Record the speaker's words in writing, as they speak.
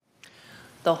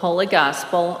The Holy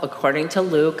Gospel according to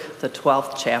Luke, the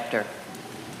 12th chapter.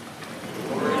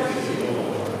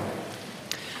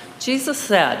 Jesus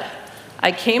said,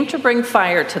 "I came to bring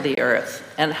fire to the earth,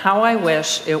 and how I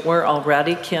wish it were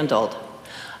already kindled.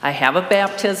 I have a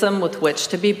baptism with which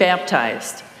to be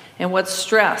baptized, and what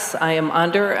stress I am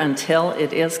under until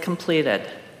it is completed.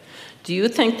 Do you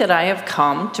think that I have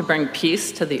come to bring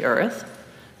peace to the earth?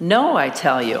 No, I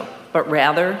tell you, but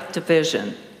rather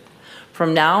division.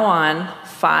 From now on,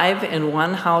 5 in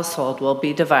one household will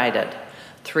be divided.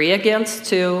 3 against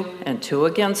 2 and 2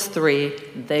 against 3,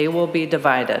 they will be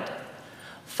divided.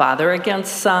 Father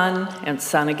against son and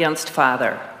son against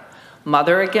father.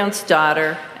 Mother against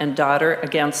daughter and daughter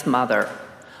against mother.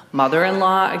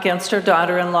 Mother-in-law against her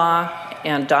daughter-in-law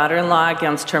and daughter-in-law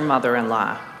against her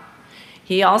mother-in-law."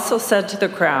 He also said to the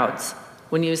crowds,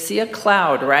 "When you see a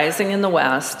cloud rising in the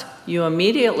west, you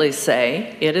immediately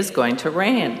say, 'It is going to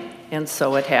rain,' and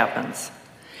so it happens.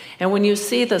 And when you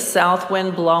see the south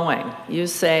wind blowing, you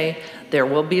say, 'There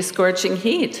will be scorching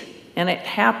heat,' and it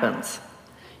happens.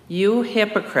 You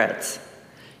hypocrites,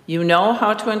 you know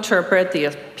how to interpret the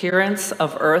appearance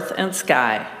of earth and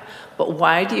sky, but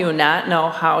why do you not know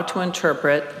how to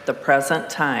interpret the present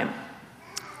time?"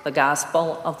 The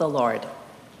Gospel of the Lord.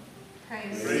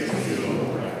 Praise to you,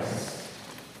 Lord Christ.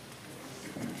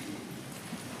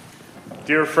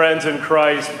 Dear friends in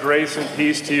Christ, grace and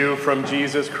peace to you from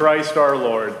Jesus Christ our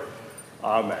Lord.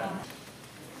 Amen.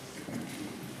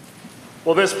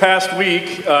 Well, this past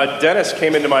week, Dennis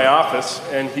came into my office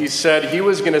and he said he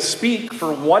was going to speak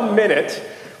for 1 minute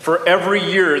for every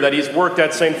year that he's worked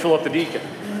at St. Philip the Deacon.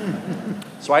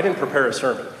 So I didn't prepare a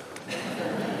sermon.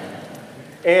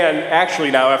 And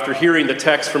actually now, after hearing the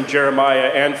text from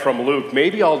Jeremiah and from Luke,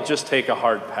 maybe I'll just take a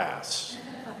hard pass.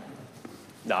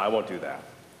 No, I won't do that.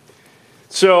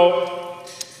 So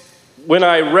when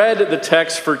I read the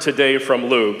text for today from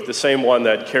Luke, the same one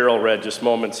that Carol read just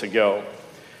moments ago,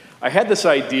 I had this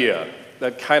idea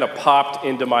that kind of popped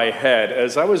into my head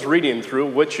as I was reading through,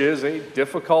 which is a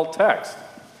difficult text.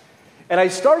 And I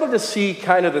started to see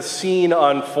kind of the scene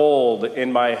unfold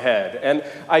in my head. And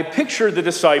I pictured the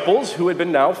disciples who had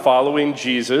been now following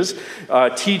Jesus,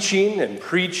 teaching and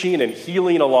preaching and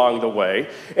healing along the way.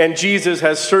 And Jesus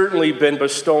has certainly been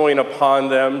bestowing upon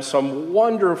them some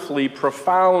wonderfully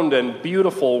profound and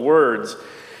beautiful words.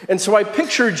 And so I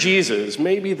picture Jesus,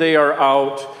 maybe they are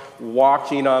out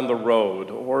walking on the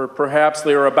road, or perhaps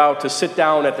they are about to sit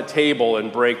down at the table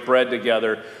and break bread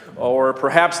together, or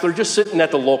perhaps they're just sitting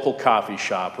at the local coffee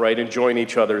shop, right, enjoying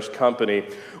each other's company,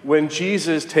 when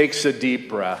Jesus takes a deep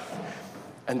breath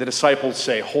and the disciples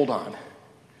say, "Hold on,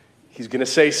 he's going to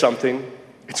say something.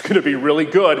 It's going to be really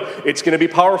good. It's going to be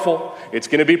powerful. It's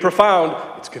going to be profound.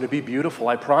 It's going to be beautiful,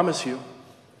 I promise you."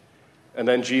 And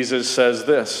then Jesus says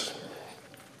this,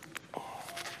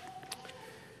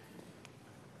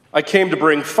 "I came to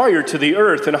bring fire to the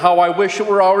earth, and how I wish it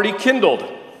were already kindled.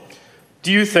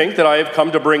 Do you think that I have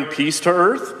come to bring peace to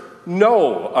earth?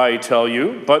 No, I tell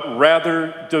you, but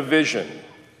rather division."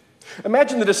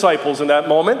 Imagine the disciples in that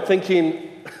moment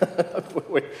thinking,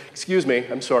 wait, excuse me,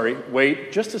 I'm sorry,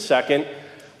 wait just a second.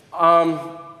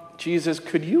 Jesus,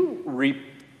 could you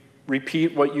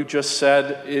repeat what you just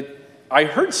said? I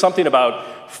heard something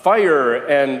about fire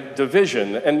and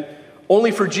division, and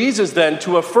only for Jesus then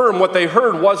to affirm what they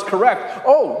heard was correct.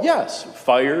 Oh, yes,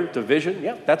 fire, division,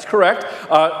 yeah, that's correct.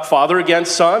 Father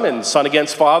against son and son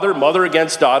against father, mother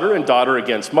against daughter and daughter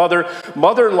against mother,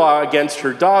 mother-in-law against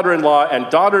her daughter-in-law and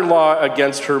daughter-in-law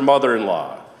against her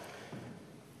mother-in-law.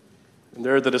 And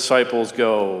there the disciples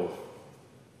go,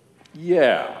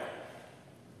 "Yeah,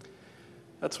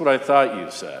 that's what I thought you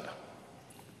said."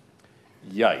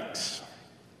 Yikes.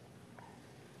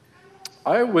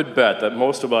 I would bet that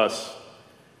most of us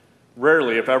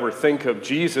rarely, if ever, think of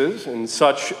Jesus in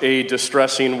such a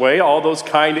distressing way. All those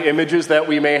kind images that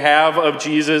we may have of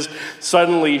Jesus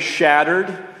suddenly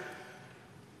shattered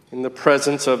in the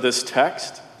presence of this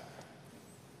text.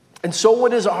 And so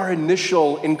what is our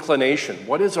initial inclination?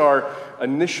 What is our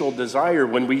initial desire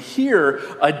when we hear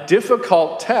a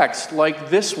difficult text like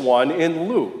this one in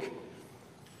Luke?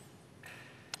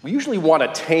 We usually want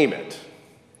to tame it.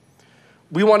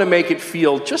 We want to make it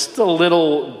feel just a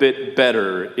little bit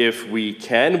better if we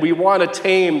can. We want to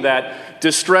tame that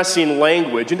distressing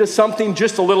language into something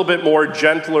just a little bit more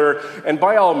gentler and,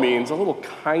 by all means, a little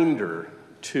kinder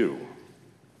too.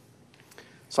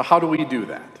 So how do we do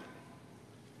that?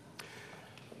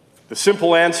 The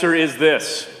simple answer is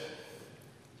this: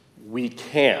 we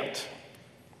can't.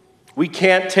 We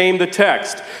can't tame the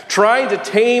text. Trying to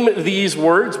tame these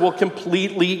words will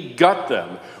completely gut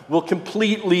them, will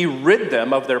completely rid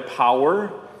them of their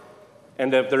power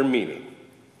and of their meaning.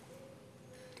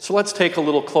 So let's take a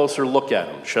little closer look at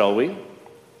them, shall we?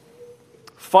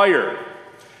 Fire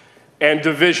and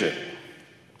division.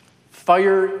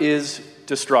 Fire is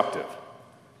destructive.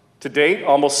 To date,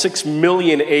 almost 6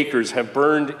 million acres have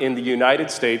burned in the United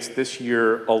States this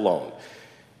year alone.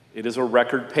 It is a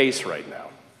record pace right now.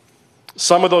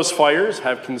 Some of those fires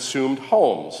have consumed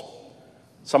homes.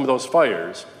 Some of those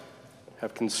fires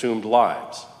have consumed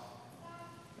lives.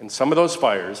 And some of those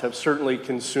fires have certainly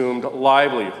consumed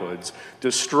livelihoods,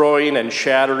 destroying and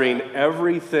shattering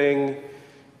everything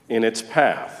in its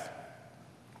path.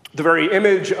 The very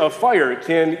image of fire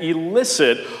can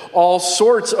elicit all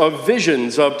sorts of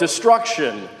visions of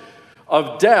destruction,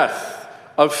 of death,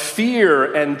 of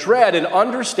fear and dread, and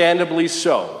understandably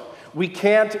so. We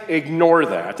can't ignore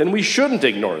that, and we shouldn't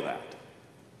ignore that.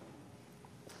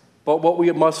 But what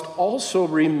we must also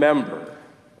remember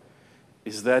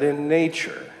is that in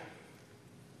nature,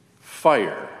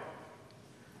 fire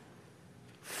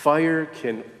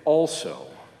can also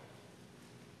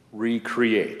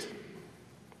recreate.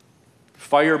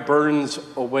 Fire burns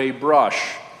away brush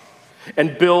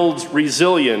and builds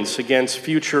resilience against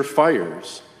future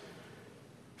fires.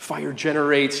 Fire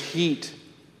generates heat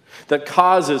that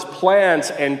causes plants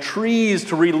and trees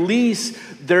to release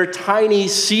their tiny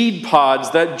seed pods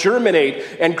that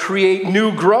germinate and create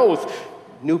new growth,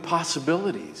 new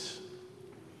possibilities,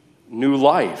 new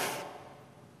life.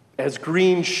 As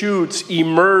green shoots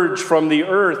emerge from the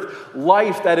earth,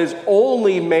 life that is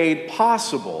only made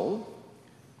possible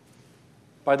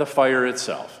by the fire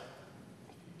itself.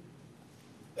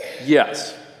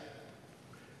 Yes,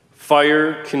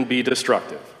 fire can be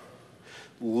destructive,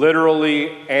 literally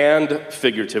and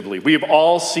figuratively. We've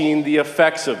all seen the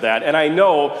effects of that, and I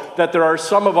know that there are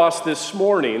some of us this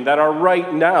morning that are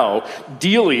right now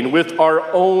dealing with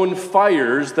our own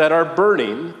fires that are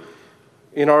burning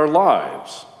in our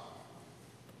lives.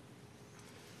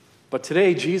 But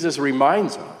today, Jesus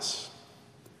reminds us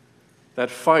that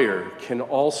fire can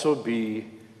also be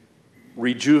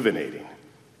rejuvenating.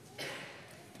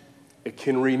 It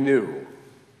can renew,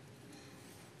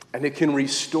 and it can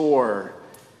restore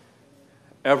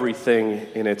everything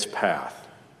in its path.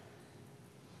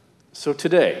 So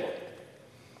today,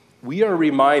 we are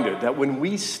reminded that when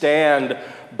we stand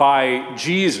by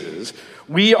Jesus,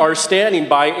 we are standing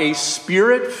by a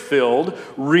spirit-filled,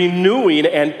 renewing,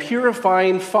 and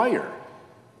purifying fire.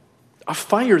 A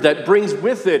fire that brings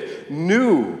with it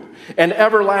new and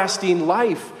everlasting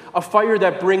life. A fire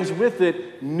that brings with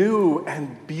it new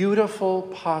and beautiful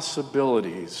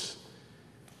possibilities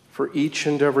for each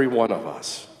and every one of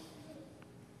us.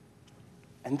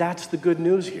 And that's the good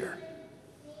news here.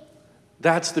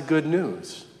 That's the good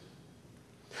news.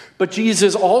 But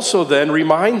Jesus also then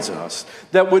reminds us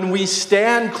that when we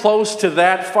stand close to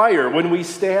that fire, when we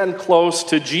stand close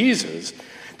to Jesus,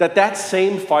 that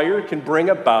same fire can bring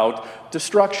about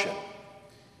destruction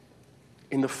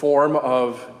in the form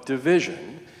of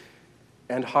division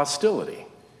and hostility.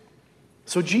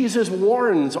 So Jesus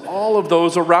warns all of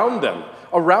those around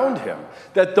him,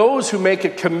 that those who make a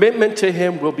commitment to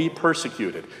him will be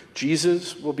persecuted.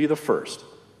 Jesus will be the first.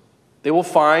 They will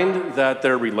find that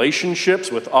their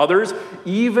relationships with others,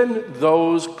 even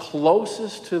those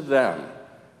closest to them,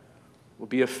 will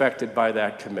be affected by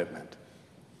that commitment.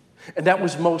 And that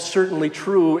was most certainly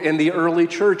true in the early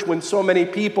church when so many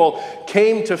people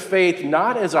came to faith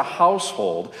not as a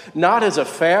household, not as a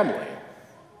family,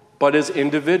 but as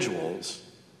individuals,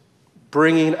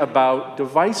 bringing about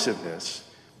divisiveness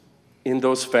in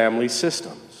those family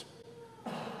systems.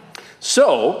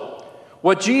 So,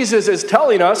 what Jesus is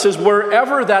telling us is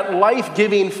wherever that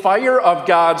life-giving fire of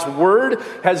God's word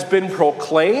has been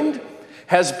proclaimed,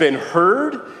 has been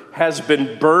heard, has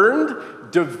been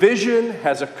burned, division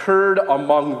has occurred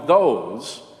among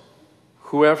those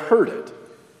who have heard it.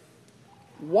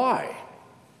 Why?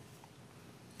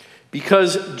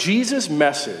 Because Jesus'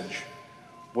 message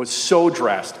was so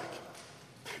drastic.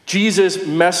 Jesus'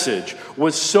 message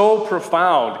was so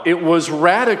profound. It was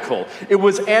radical. It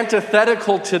was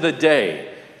antithetical to the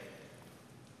day.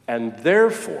 And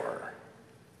therefore,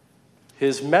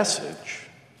 his message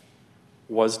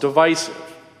was divisive.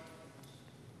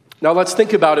 Now let's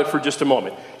think about it for just a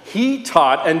moment. He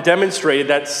taught and demonstrated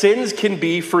that sins can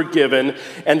be forgiven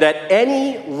and that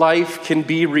any life can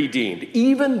be redeemed,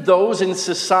 even those in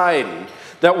society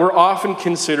that were often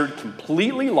considered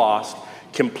completely lost,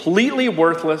 completely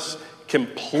worthless,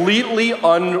 completely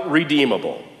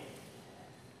unredeemable.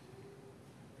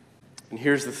 And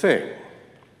here's the thing.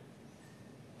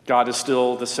 God is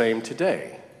still the same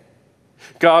today.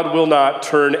 God will not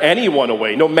turn anyone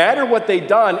away, no matter what they've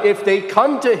done, if they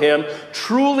come to him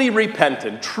truly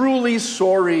repentant, truly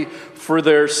sorry for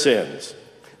their sins.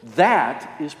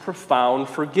 That is profound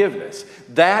forgiveness.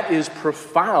 That is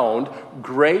profound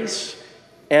grace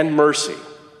and mercy.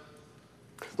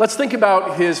 Let's think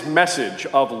about his message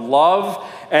of love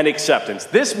and acceptance.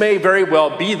 This may very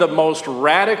well be the most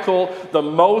radical, the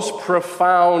most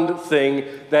profound thing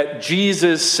that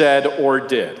Jesus said or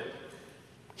did.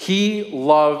 He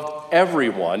loved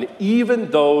everyone,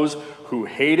 even those who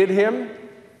hated him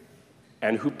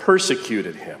and who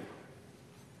persecuted him.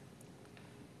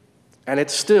 And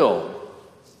it's still,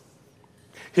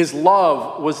 his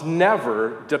love was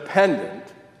never dependent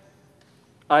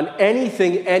on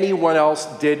anything anyone else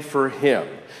did for him.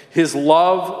 His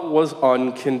love was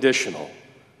unconditional.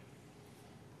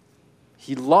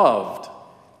 He loved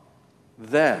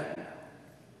then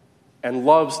and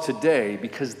loves today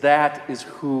because that is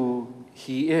who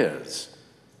he is.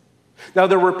 Now,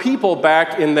 there were people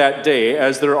back in that day,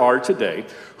 as there are today,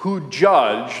 who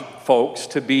judge folks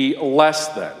to be less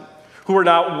than, who are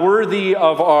not worthy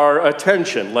of our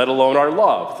attention, let alone our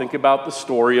love. Think about the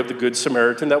story of the Good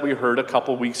Samaritan that we heard a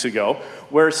couple weeks ago,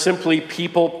 where simply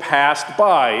people passed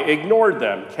by, ignored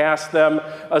them, cast them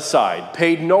aside,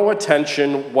 paid no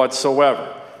attention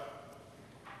whatsoever.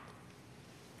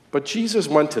 But Jesus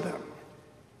went to them.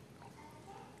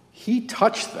 He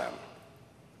touched them.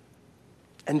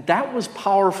 And that was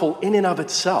powerful in and of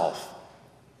itself.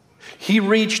 He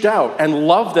reached out and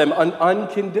loved them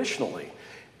unconditionally.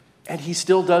 And he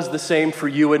still does the same for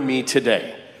you and me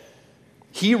today.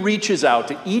 He reaches out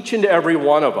to each and every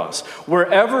one of us,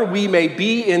 wherever we may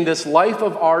be in this life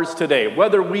of ours today,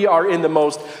 whether we are in the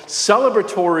most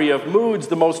celebratory of moods,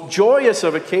 the most joyous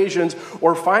of occasions,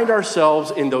 or find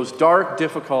ourselves in those dark,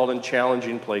 difficult, and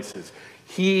challenging places.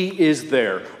 He is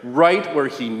there, right where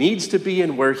he needs to be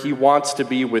and where he wants to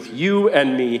be with you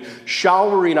and me,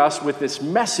 showering us with this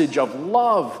message of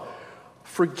love,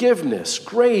 forgiveness,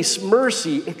 grace,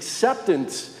 mercy,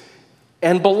 acceptance,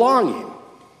 and belonging.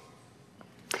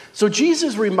 So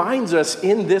Jesus reminds us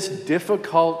in this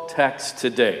difficult text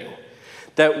today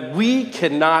that we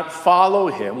cannot follow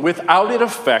him without it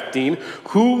affecting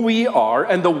who we are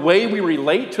and the way we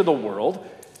relate to the world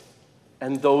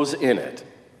and those in it.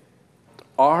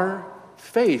 Our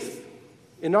faith,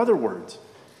 in other words,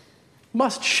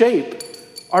 must shape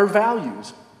our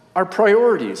values, our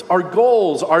priorities, our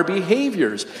goals, our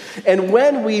behaviors. And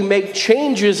when we make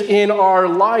changes in our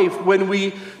life, when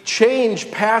we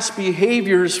change past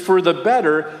behaviors for the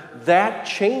better, that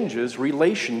changes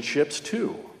relationships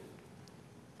too.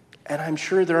 And I'm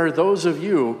sure there are those of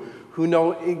you who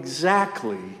know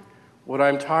exactly what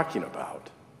I'm talking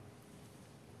about.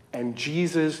 And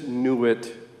Jesus knew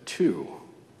it too.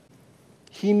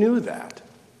 He knew that.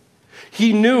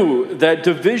 He knew that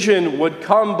division would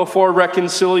come before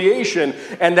reconciliation,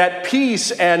 and that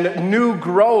peace and new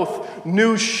growth,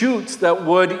 new shoots that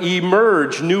would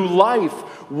emerge, new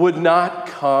life would not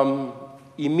come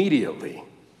immediately.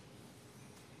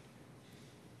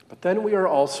 But then we are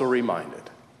also reminded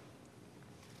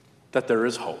that there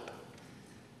is hope.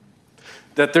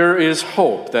 That there is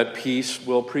hope that peace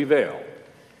will prevail.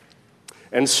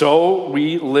 And so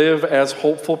we live as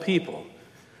hopeful people,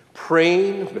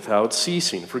 praying without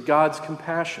ceasing for God's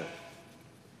compassion,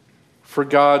 for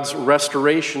God's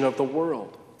restoration of the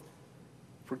world,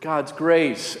 for God's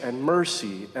grace and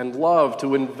mercy and love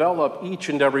to envelop each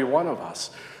and every one of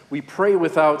us. We pray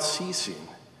without ceasing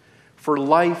for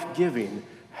life-giving,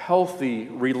 healthy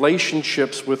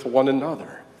relationships with one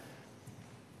another.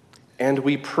 And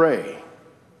we pray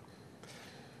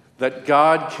that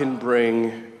God can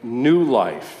bring new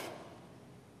life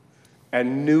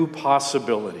and new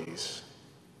possibilities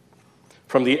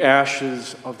from the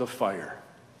ashes of the fire,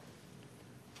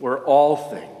 where all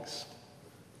things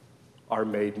are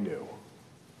made new.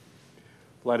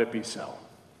 Let it be so.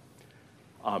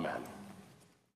 Amen.